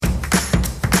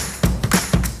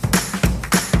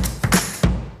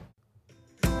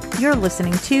You're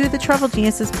listening to the Travel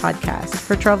Geniuses podcast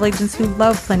for travel agents who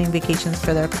love planning vacations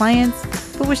for their clients,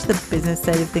 but wish the business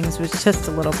side of things was just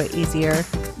a little bit easier.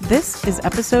 This is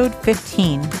episode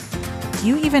 15. Do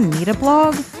you even need a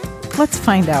blog? Let's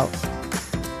find out.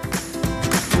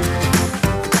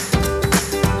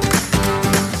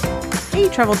 Hey,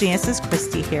 Travel Geniuses,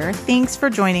 Christy here. Thanks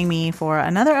for joining me for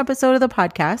another episode of the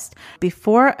podcast.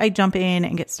 Before I jump in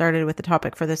and get started with the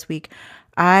topic for this week,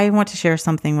 I want to share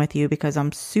something with you because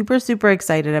I'm super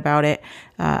excited about it.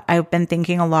 I've been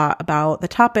thinking a lot about the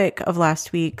topic of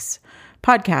last week's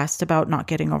podcast about not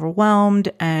getting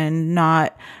overwhelmed and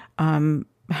not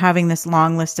having this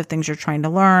long list of things you're trying to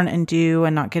learn and do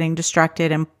and not getting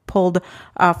distracted and pulled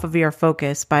off of your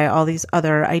focus by all these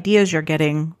other ideas you're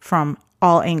getting from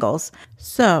all angles.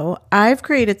 So I've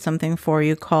created something for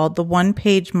you called the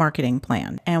one-page marketing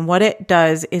plan. And what it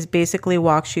does is basically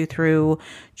walks you through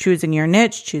choosing your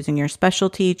niche, choosing your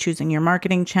specialty, choosing your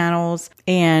marketing channels,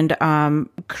 and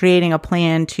creating a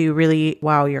plan to really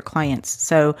wow your clients.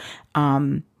 So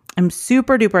I'm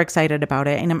super duper excited about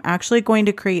it. And I'm actually going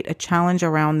to create a challenge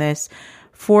around this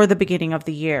for the beginning of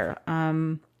the year.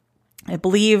 I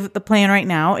believe the plan right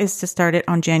now is to start it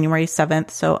on January 7th.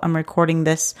 So I'm recording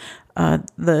this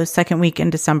the second week in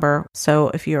December. So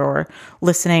if you're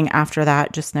listening after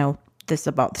that, just know this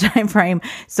about the time frame.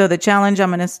 So the challenge, I'm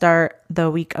going to start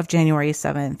the week of January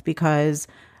 7th because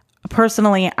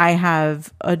personally, I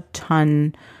have a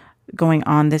ton going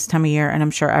on this time of year, and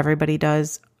I'm sure everybody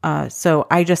does. So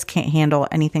I just can't handle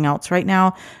anything else right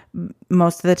now.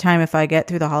 Most of the time, if I get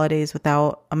through the holidays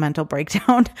without a mental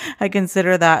breakdown, I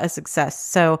consider that a success.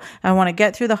 So I want to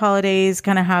get through the holidays,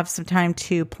 kind of have some time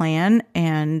to plan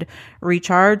and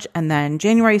recharge. And then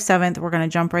January 7th, we're going to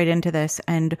jump right into this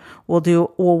and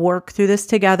we'll work through this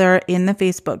together in the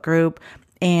Facebook group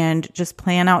and just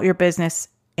plan out your business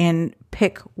and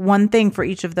pick one thing for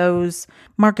each of those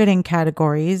marketing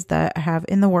categories that I have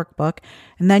in the workbook.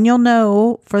 And then you'll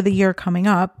know for the year coming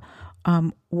up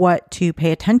what to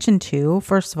pay attention to,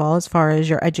 first of all, as far as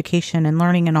your education and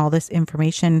learning and all this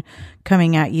information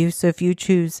coming at you. So if you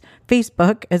choose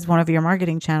Facebook as one of your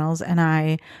marketing channels and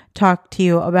I talk to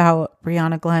you about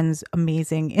Brianna Glenn's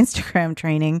amazing Instagram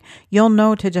training, you'll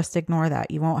know to just ignore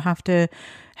that. You won't have to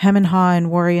hem and haw and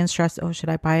worry and stress. Oh, should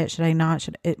I buy it? Should I not?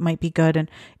 It might be good. And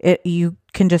you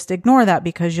can just ignore that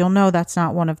because you'll know that's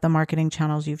not one of the marketing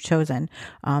channels you've chosen.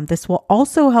 This will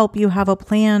also help you have a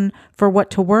plan for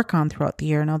what to work on throughout the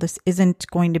year. Now, this isn't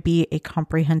going to be a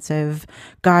comprehensive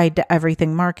guide to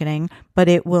everything marketing, but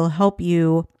it will help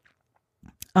you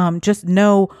just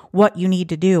know what you need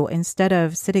to do instead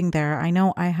of sitting there. I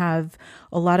know I have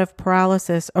a lot of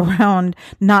paralysis around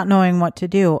not knowing what to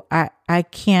do. I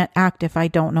can't act if I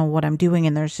don't know what I'm doing,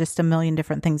 and there's just a million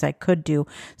different things I could do.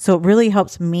 So it really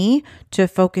helps me to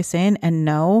focus in and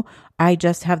know I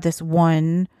just have this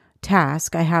one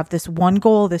task. I have this one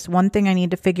goal, this one thing I need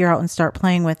to figure out and start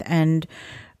playing with and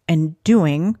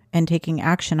doing and taking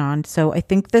action on. So I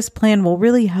think this plan will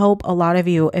really help a lot of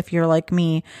you if you're like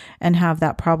me and have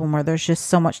that problem where there's just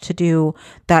so much to do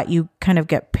that you kind of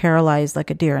get paralyzed like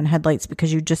a deer in headlights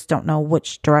because you just don't know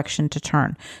which direction to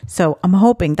turn. So I'm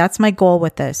hoping that's my goal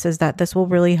with this, is that this will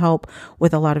really help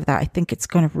with a lot of that. I think it's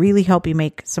going to really help you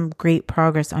make some great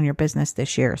progress on your business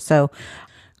this year. So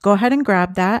go ahead and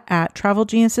grab that at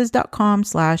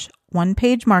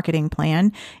travelgeniuses.com/one-page marketing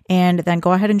plan. And then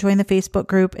go ahead and join the Facebook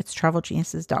group. It's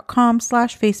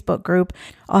travelgeniuses.com/Facebook group.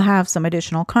 I'll have some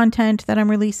additional content that I'm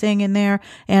releasing in there.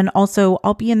 And also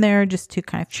I'll be in there just to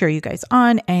kind of cheer you guys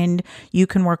on, and you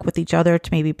can work with each other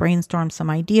to maybe brainstorm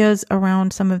some ideas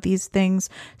around some of these things.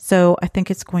 So I think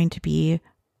it's going to be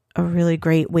a really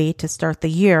great way to start the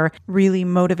year, really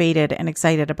motivated and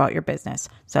excited about your business.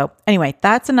 So anyway,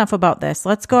 that's enough about this.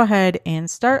 Let's go ahead and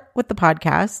start with the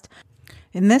podcast.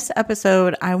 In this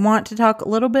episode, I want to talk a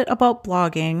little bit about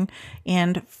blogging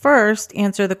and first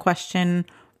answer the question,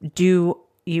 do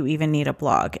you even need a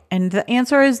blog? And the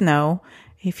answer is no.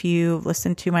 If you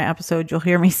listen to my episode, you'll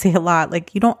hear me say a lot,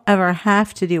 like, you don't ever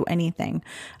have to do anything.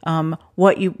 You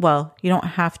don't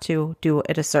have to do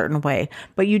it a certain way,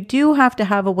 but you do have to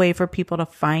have a way for people to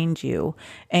find you.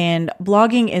 And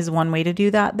blogging is one way to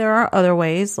do that. There are other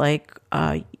ways, like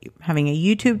having a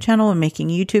YouTube channel and making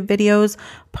YouTube videos.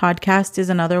 Podcast is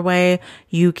another way.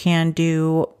 You can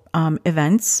do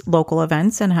events, local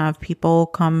events, and have people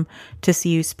come to see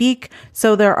you speak.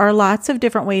 So there are lots of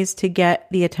different ways to get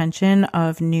the attention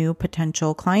of new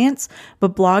potential clients,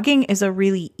 but blogging is a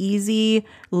really easy,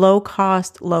 low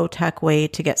cost, low tech way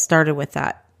to get started with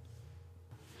that.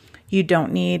 You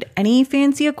don't need any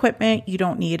fancy equipment. You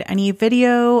don't need any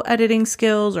video editing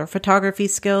skills or photography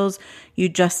skills. You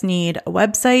just need a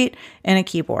website and a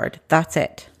keyboard. That's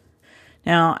it.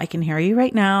 Now, I can hear you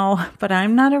right now, but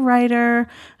I'm not a writer.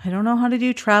 I don't know how to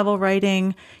do travel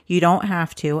writing. You don't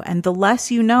have to. And the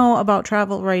less you know about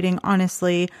travel writing,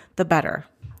 honestly, the better.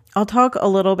 I'll talk a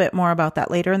little bit more about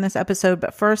that later in this episode,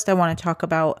 but first I want to talk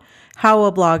about how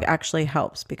a blog actually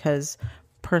helps, because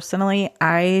personally,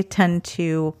 I tend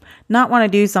to not want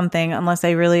to do something unless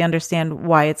I really understand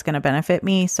why it's going to benefit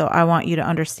me. So I want you to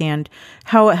understand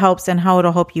how it helps and how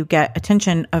it'll help you get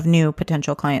attention of new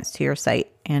potential clients to your site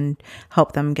and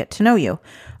help them get to know you.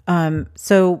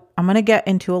 So I'm going to get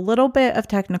into a little bit of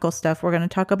technical stuff. We're going to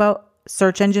talk about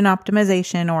search engine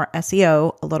optimization, or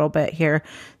SEO, a little bit here.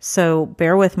 So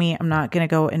bear with me. I'm not going to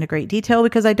go into great detail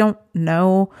because I don't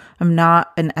know. I'm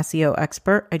not an SEO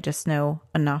expert. I just know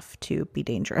enough to be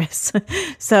dangerous.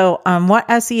 So what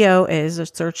SEO is, or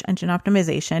search engine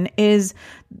optimization, is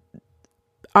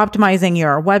optimizing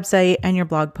your website and your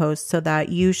blog posts so that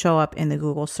you show up in the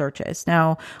Google searches.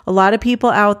 Now, a lot of people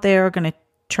out there are going to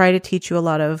try to teach you a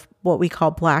lot of what we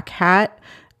call black hat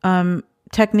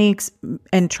techniques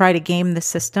and try to game the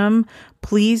system.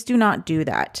 Please do not do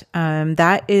that.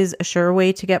 That is a sure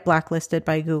way to get blacklisted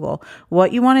by Google.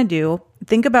 What you want to do,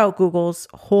 think about Google's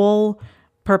whole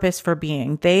purpose for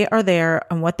being. They are there,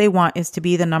 and what they want is to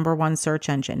be the number one search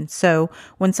engine. So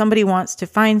when somebody wants to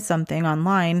find something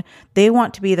online, they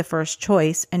want to be the first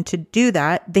choice. And to do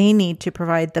that, they need to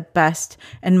provide the best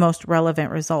and most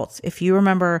relevant results. If you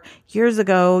remember years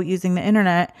ago using the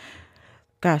internet,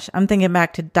 gosh, I'm thinking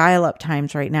back to dial-up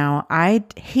times right now. I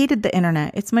hated the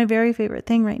internet. It's my very favorite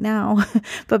thing right now.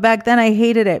 But back then I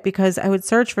hated it because I would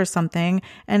search for something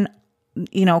and,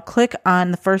 click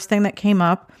on the first thing that came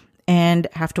up and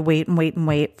have to wait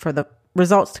for the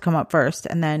results to come up first,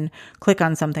 and then click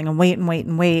on something and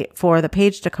wait for the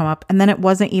page to come up. And then it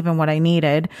wasn't even what I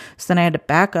needed. So then I had to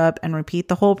back up and repeat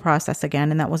the whole process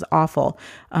again. And that was awful.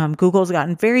 Google's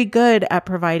gotten very good at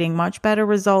providing much better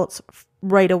results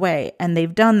right away. And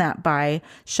they've done that by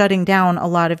shutting down a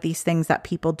lot of these things that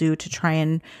people do to try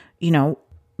and,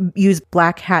 use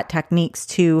black hat techniques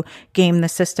to game the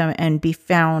system and be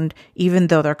found, even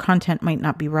though their content might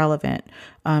not be relevant.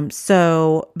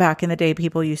 So back in the day,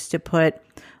 people used to put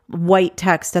white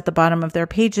text at the bottom of their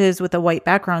pages with a white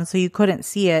background so you couldn't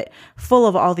see it, full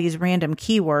of all these random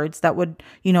keywords that would,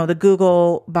 the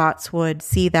Google bots would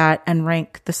see that and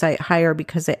rank the site higher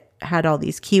because it had all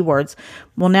these keywords.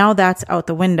 Well, now that's out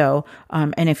the window.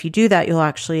 And if you do that, you'll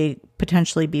actually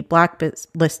potentially be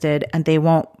blacklisted and they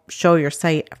won't show your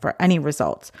site for any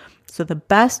results. So the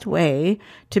best way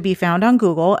to be found on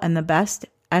Google and the best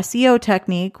SEO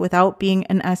technique without being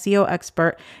an SEO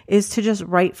expert is to just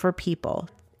write for people.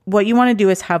 What you want to do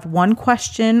is have one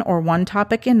question or one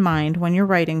topic in mind when you're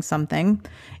writing something,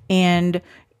 and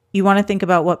you want to think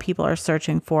about what people are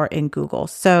searching for in Google.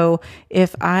 So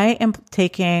if I am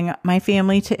taking my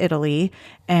family to Italy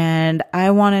and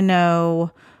I want to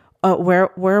know where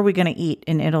are we going to eat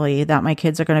in Italy that my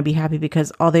kids are going to be happy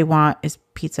because all they want is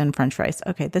pizza and French fries.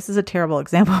 Okay, this is a terrible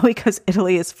example because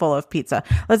Italy is full of pizza.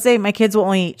 Let's say my kids will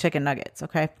only eat chicken nuggets,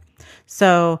 okay?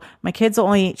 So my kids will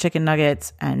only eat chicken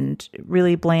nuggets and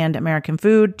really bland American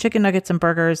food, chicken nuggets and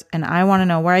burgers. And I want to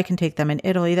know where I can take them in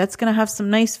Italy. That's going to have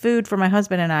some nice food for my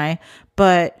husband and I,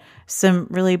 but some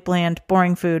really bland,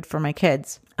 boring food for my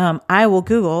kids. I will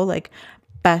Google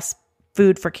best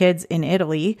food for kids in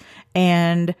Italy.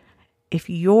 And if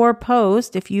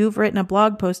you've written a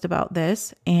blog post about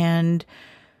this and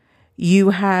you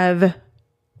have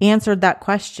answered that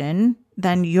question,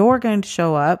 then you're going to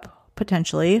show up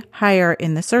potentially higher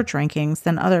in the search rankings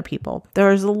than other people.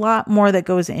 There's a lot more that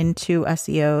goes into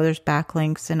SEO. There's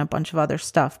backlinks and a bunch of other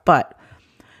stuff. But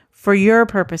for your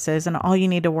purposes, and all you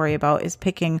need to worry about is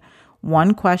picking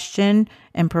one question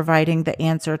and providing the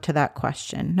answer to that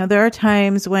question. Now, there are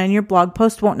times when your blog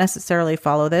post won't necessarily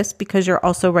follow this because you're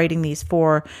also writing these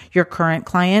for your current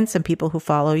clients and people who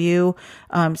follow you.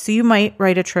 So you might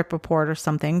write a trip report or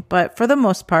something, but for the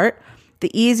most part,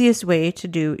 the easiest way to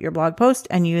do your blog post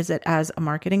and use it as a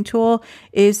marketing tool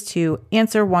is to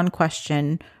answer one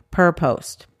question per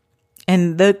post.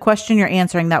 And the question you're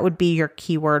answering, that would be your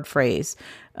keyword phrase.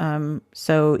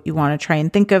 So you want to try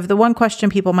and think of the one question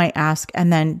people might ask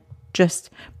and then just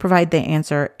provide the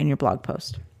answer in your blog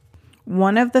post.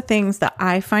 One of the things that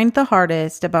I find the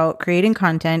hardest about creating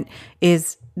content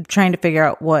is trying to figure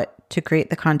out what to create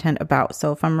the content about.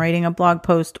 So if I'm writing a blog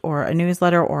post or a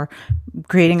newsletter or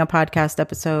creating a podcast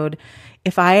episode,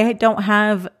 if I don't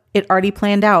have it already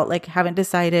planned out, haven't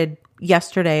decided,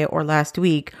 yesterday or last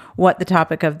week what the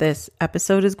topic of this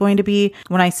episode is going to be,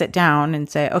 when I sit down and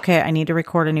say, okay, I need to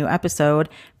record a new episode,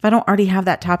 if I don't already have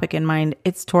that topic in mind,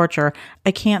 it's torture.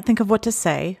 I can't think of what to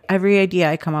say. Every idea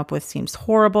I come up with seems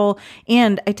horrible,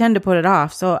 and I tend to put it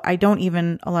off. So I don't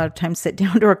even a lot of times sit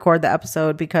down to record the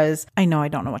episode because I know I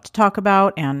don't know what to talk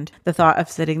about. And the thought of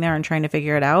sitting there and trying to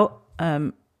figure it out,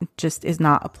 just is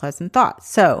not a pleasant thought.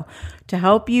 So to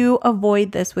help you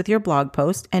avoid this with your blog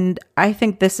post, and I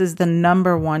think this is the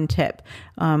number one tip,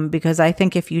 because I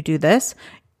think if you do this,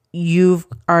 you've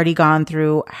already gone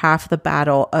through half the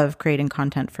battle of creating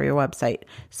content for your website.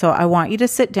 So I want you to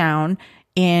sit down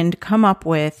and come up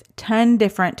with 10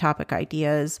 different topic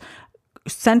ideas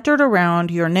centered around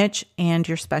your niche and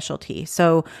your specialty.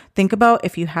 So think about,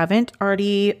 if you haven't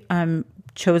already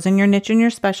chosen your niche and your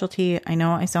specialty. I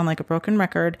know I sound like a broken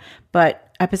record,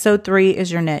 but episode 3 is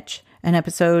your niche, and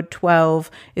episode 12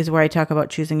 is where I talk about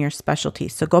choosing your specialty.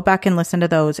 So go back and listen to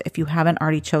those if you haven't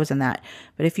already chosen that.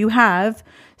 But if you have,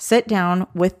 sit down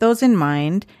with those in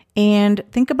mind and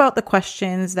think about the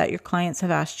questions that your clients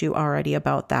have asked you already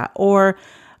about that, or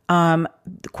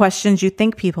the questions you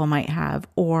think people might have,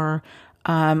 or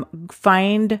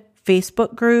find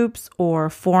Facebook groups or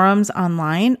forums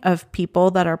online of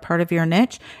people that are part of your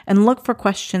niche and look for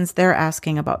questions they're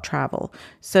asking about travel.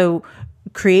 So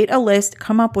create a list,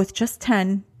 come up with just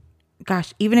 10.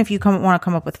 Gosh, even if you want to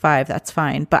come up with 5, that's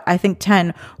fine. But I think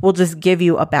 10 will just give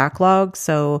you a backlog.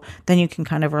 So then you can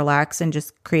kind of relax and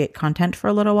just create content for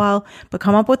a little while. But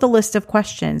come up with a list of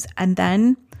questions, and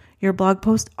then your blog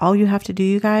post, all you have to do,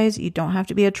 you guys, you don't have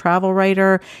to be a travel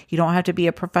writer. You don't have to be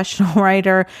a professional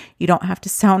writer. You don't have to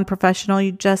sound professional.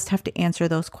 You just have to answer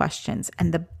those questions.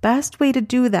 And the best way to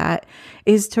do that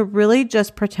is to really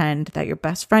just pretend that your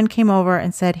best friend came over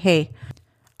and said, hey,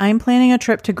 I'm planning a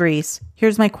trip to Greece.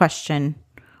 Here's my question.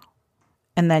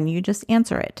 And then you just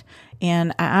answer it.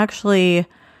 And I actually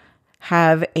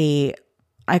have I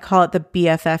call it the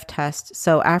BFF test.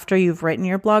 So after you've written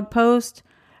your blog post,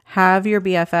 have your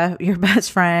BFF, your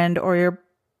best friend or your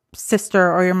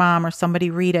sister or your mom or somebody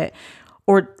read it,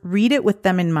 or read it with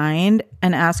them in mind,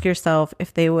 and ask yourself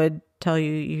if they would tell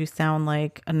you you sound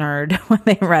like a nerd when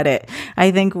they read it.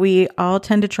 I think we all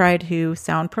tend to try to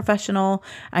sound professional.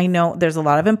 I know there's a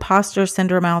lot of imposter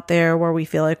syndrome out there where we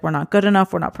feel like we're not good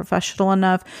enough, we're not professional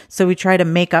enough. So we try to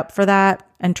make up for that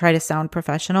and try to sound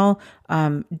professional.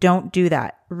 Don't do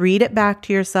that. Read it back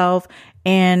to yourself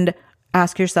and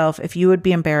ask yourself if you would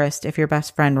be embarrassed if your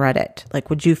best friend read it. Like,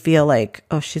 would you feel like,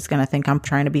 oh, she's going to think I'm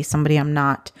trying to be somebody I'm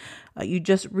not? You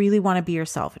just really want to be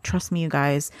yourself. Trust me, you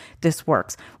guys, this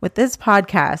works. With this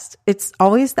podcast, it's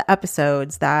always the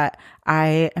episodes that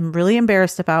I am really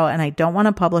embarrassed about and I don't want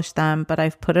to publish them, but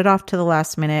I've put it off to the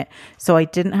last minute. So I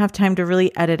didn't have time to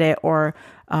really edit it or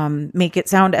make it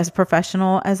sound as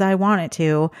professional as I want it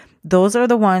to. Those are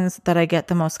the ones that I get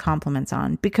the most compliments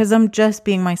on because I'm just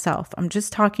being myself. I'm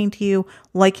just talking to you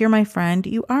like you're my friend.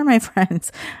 You are my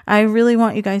friends. I really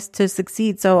want you guys to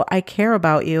succeed. So I care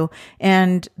about you.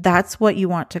 And that's what you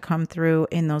want to come through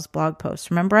in those blog posts.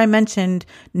 Remember, I mentioned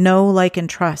know, like, and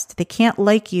trust. They can't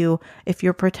like you if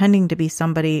you're pretending to be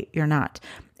somebody you're not.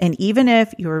 And even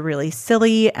if you're really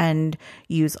silly and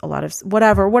use a lot of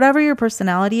whatever your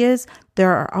personality is,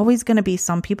 there are always going to be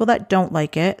some people that don't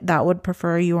like it, that would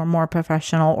prefer you are more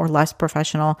professional or less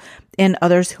professional, and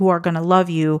others who are going to love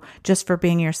you just for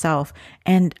being yourself.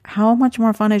 And how much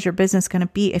more fun is your business going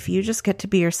to be if you just get to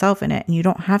be yourself in it and you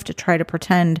don't have to try to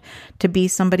pretend to be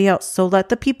somebody else? So let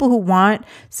the people who want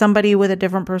somebody with a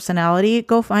different personality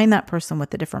go find that person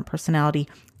with a different personality.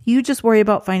 You just worry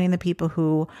about finding the people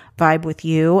who vibe with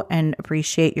you and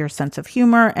appreciate your sense of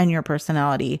humor and your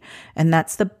personality. And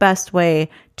that's the best way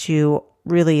to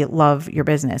really love your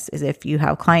business, is if you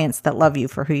have clients that love you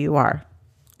for who you are.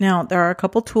 Now, there are a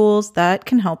couple tools that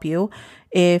can help you.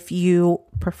 If you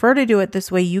prefer to do it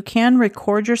this way, you can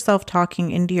record yourself talking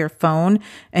into your phone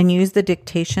and use the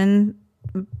dictation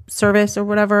service or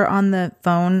whatever on the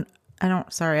phone. I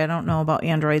don't know about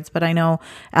Androids, but I know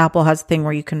Apple has a thing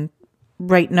where you can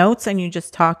write notes and you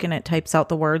just talk and it types out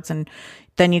the words, and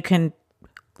then you can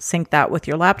sync that with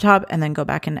your laptop and then go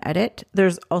back and edit.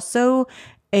 There's also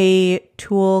a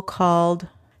tool called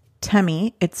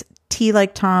Temi. It's T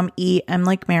like Tom, E, M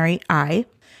like Mary, I.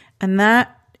 And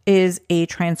that is a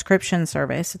transcription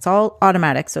service. It's all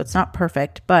automatic, so it's not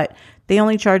perfect, but they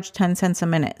only charge 10 cents a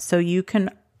minute. So you can,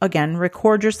 again,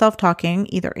 record yourself talking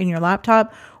either in your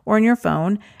laptop or in your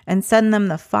phone and send them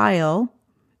the file.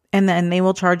 And then they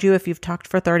will charge you if you've talked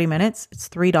for 30 minutes. It's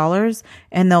 $3,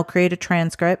 and they'll create a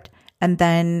transcript, and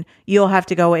then you'll have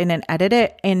to go in and edit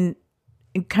it. And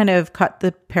kind of cut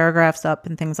the paragraphs up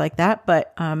and things like that.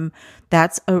 But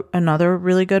that's another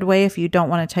really good way if you don't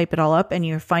want to type it all up and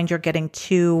you find you're getting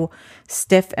too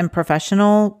stiff and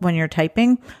professional when you're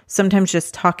typing. Sometimes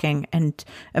just talking and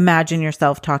imagine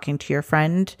yourself talking to your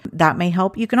friend. That may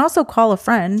help. You can also call a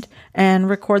friend and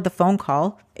record the phone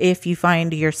call if you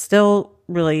find you're still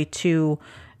really too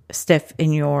stiff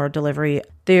in your delivery.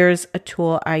 There's a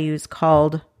tool I use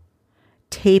called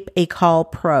Tape a Call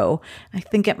Pro. I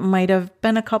think it might have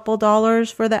been a couple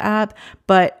dollars for the app,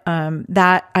 but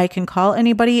that I can call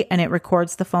anybody and it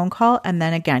records the phone call. And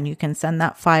then again, you can send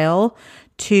that file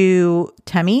to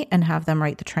Temi and have them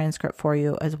write the transcript for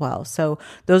you as well. So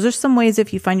those are some ways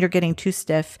if you find you're getting too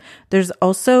stiff. There's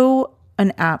also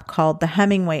an app called the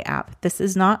Hemingway app. This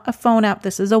is not a phone app.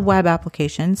 This is a web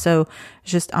application. So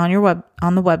it's just on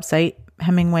the website,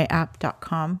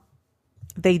 hemingwayapp.com.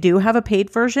 They do have a paid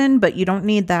version, but you don't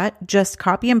need that. Just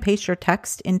copy and paste your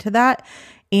text into that,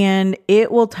 and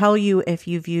it will tell you if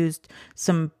you've used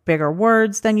some bigger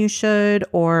words than you should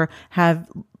or have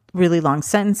really long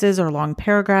sentences or long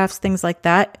paragraphs, things like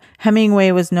that.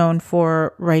 Hemingway was known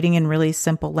for writing in really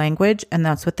simple language, and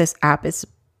that's what this app is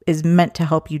meant to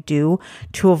help you do,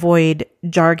 to avoid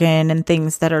jargon and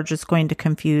things that are just going to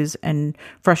confuse and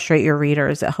frustrate your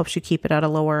readers. It helps you keep it at a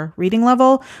lower reading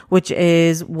level, which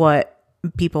is what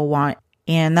people want.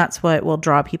 And that's what will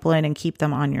draw people in and keep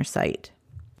them on your site.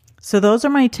 So those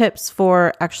are my tips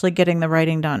for actually getting the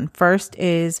writing done. First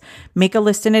is make a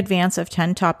list in advance of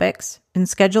 10 topics and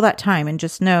schedule that time and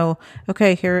just know,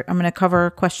 okay, here I'm going to cover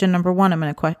question number 1. I'm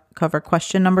going to cover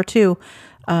question number 2.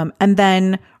 And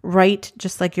then write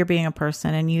just like you're being a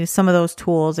person and use some of those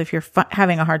tools if you're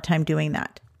having a hard time doing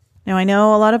that. Now, I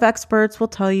know a lot of experts will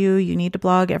tell you need to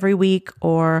blog every week,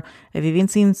 or I've even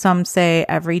seen some say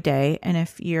every day. And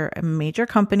if you're a major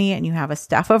company and you have a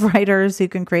staff of writers who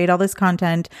can create all this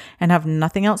content and have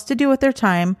nothing else to do with their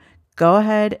time, go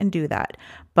ahead and do that.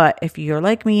 But if you're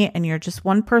like me and you're just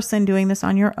one person doing this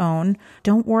on your own,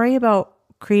 don't worry about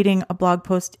creating a blog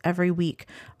post every week.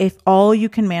 If all you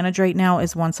can manage right now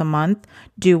is once a month,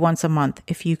 do once a month.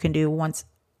 If you can do once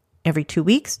every 2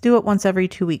 weeks, do it once every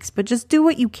 2 weeks, but just do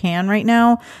what you can right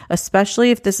now, especially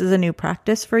if this is a new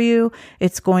practice for you.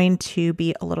 It's going to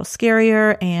be a little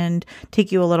scarier and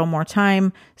take you a little more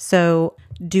time. So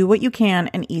do what you can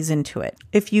and ease into it.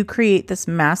 If you create this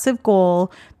massive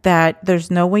goal that there's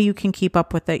no way you can keep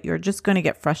up with it, you're just going to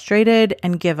get frustrated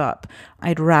and give up.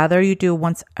 I'd rather you do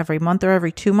once every month or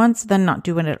every 2 months than not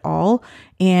doing it at all.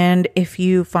 And if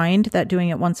you find that doing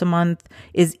it once a month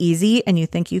is easy and you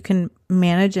think you can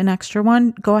manage an extra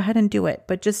one, go ahead and do it.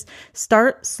 But just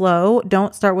start slow.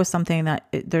 Don't start with something that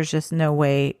there's just no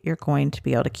way you're going to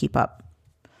be able to keep up.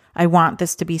 I want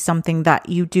this to be something that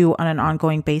you do on an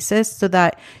ongoing basis so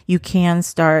that you can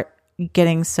start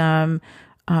getting some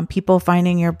people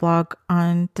finding your blog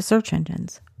on the search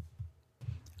engines.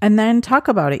 And then talk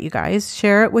about it, you guys.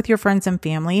 Share it with your friends and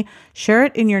family. Share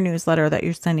it in your newsletter that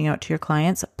you're sending out to your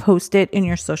clients. Post it in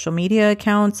your social media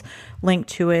accounts. Link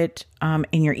to it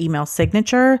in your email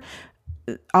signature.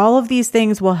 All of these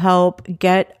things will help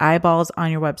get eyeballs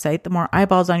on your website. The more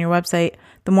eyeballs on your website,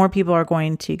 the more people are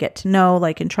going to get to know,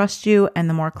 like, and trust you, and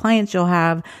the more clients you'll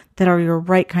have that are your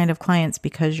right kind of clients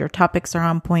because your topics are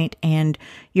on point and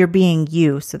you're being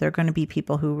you. So they're going to be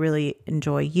people who really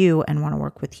enjoy you and want to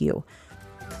work with you.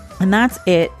 And that's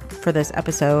it for this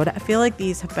episode. I feel like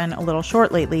these have been a little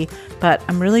short lately, but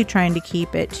I'm really trying to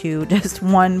keep it to just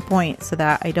one point so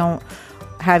that I don't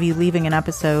have you leaving an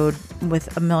episode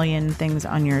with a million things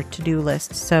on your to-do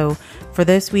list. So for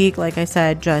this week, like I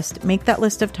said, just make that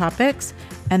list of topics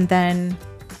and then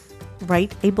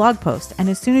write a blog post. And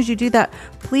as soon as you do that,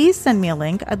 please send me a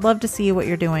link. I'd love to see what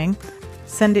you're doing.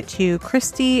 Send it to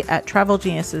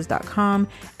Christy@travelgeniuses.com.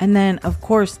 And then, of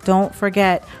course, don't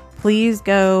forget, please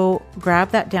go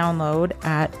grab that download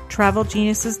at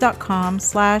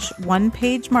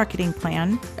travelgeniuses.com/one-page-marketing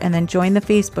plan and then join the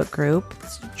Facebook group.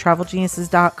 It's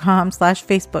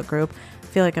travelgeniuses.com/Facebook group. I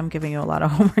feel like I'm giving you a lot of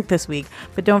homework this week,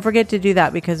 but don't forget to do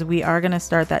that because we are going to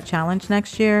start that challenge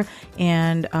next year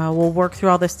and we'll work through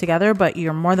all this together, but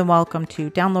you're more than welcome to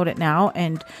download it now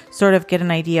and sort of get an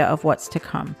idea of what's to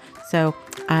come. So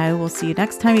I will see you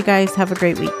next time, you guys. Have a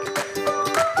great week.